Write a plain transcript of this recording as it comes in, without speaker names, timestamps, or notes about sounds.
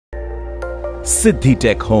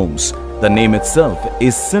Siddhitech Homes. The name itself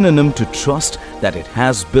is synonym to trust that it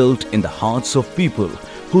has built in the hearts of people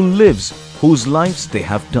whose lives they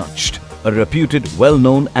have touched. A reputed,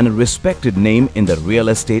 well-known and a respected name in the real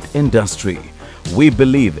estate industry. We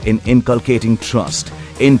believe in inculcating trust,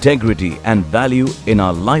 integrity and value in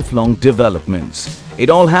our lifelong developments. It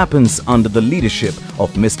all happens under the leadership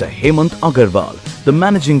of Mr. Hemant Agarwal, the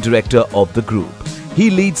Managing Director of the group. He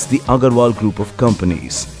leads the Agarwal Group of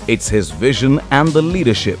companies. It's his vision and the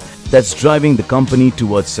leadership that's driving the company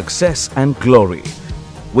towards success and glory.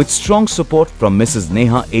 With strong support from Mrs.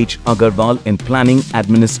 Neha H. Agarwal in planning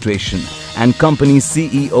administration and company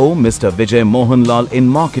CEO Mr. Vijay Mohanlal in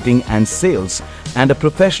marketing and sales and a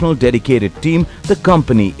professional dedicated team, the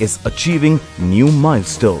company is achieving new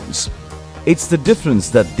milestones. It's the difference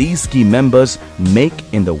that these key members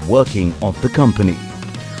make in the working of the company.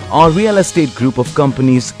 Our real estate group of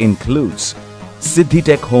companies includes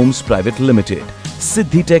Siddhitech Homes Private Limited,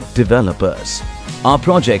 Siddhitech Developers. Our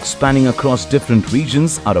projects spanning across different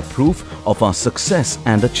regions are a proof of our success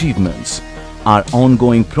and achievements. Our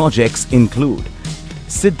ongoing projects include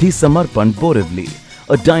Siddhi Samarpan Borivali,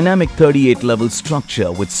 a dynamic 38-level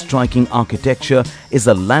structure with striking architecture, is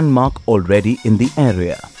a landmark already in the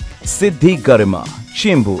area. Siddhi Garima,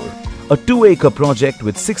 Chembur, a 2-acre project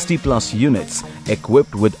with 60+ units,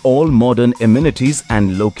 equipped with all modern amenities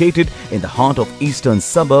and located in the heart of eastern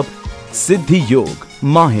suburb. Siddhi Yog,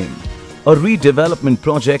 Mahim, a redevelopment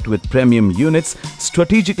project with premium units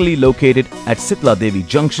strategically located at Sitla Devi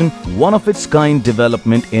Junction, one of its kind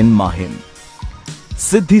development in Mahim.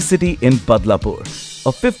 Siddhi City in Badlapur,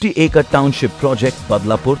 a 50-acre township project,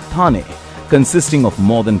 Badlapur, Thane, consisting of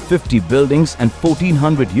more than 50 buildings and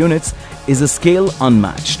 1400 units, is a scale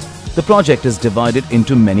unmatched. The project is divided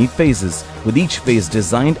into many phases, with each phase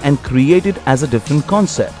designed and created as a different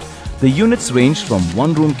concept. The units range from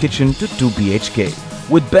 1-room kitchen to 2 BHK.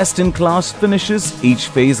 With best-in-class finishes, each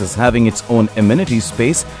phase is having its own amenity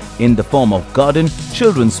space in the form of garden,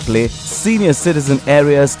 children's play, senior citizen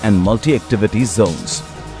areas and multi-activity zones.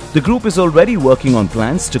 The group is already working on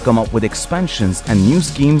plans to come up with expansions and new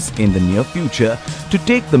schemes in the near future to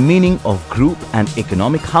take the meaning of group and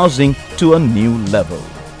economic housing to a new level.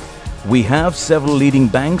 We have several leading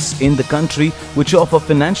banks in the country which offer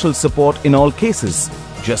financial support in all cases.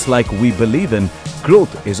 Just like we believe in,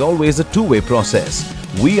 growth is always a two-way process.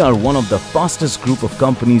 We are one of the fastest group of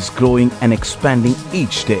companies growing and expanding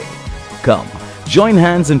each day. Come, join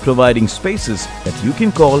hands in providing spaces that you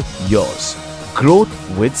can call yours. Growth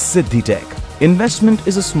with Siddhitech. Investment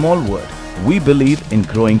is a small word. We believe in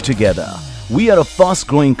growing together. We are a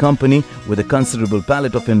fast-growing company with a considerable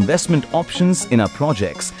palette of investment options in our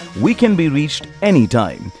projects. We can be reached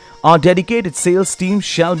anytime. Our dedicated sales team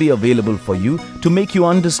shall be available for you to make you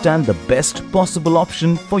understand the best possible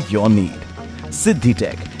option for your need.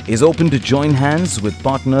 Siddhitech is open to join hands with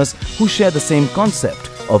partners who share the same concept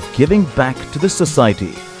of giving back to the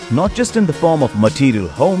society, not just in the form of material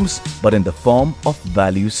homes, but in the form of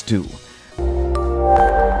values too.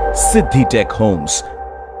 Siddhitech Homes,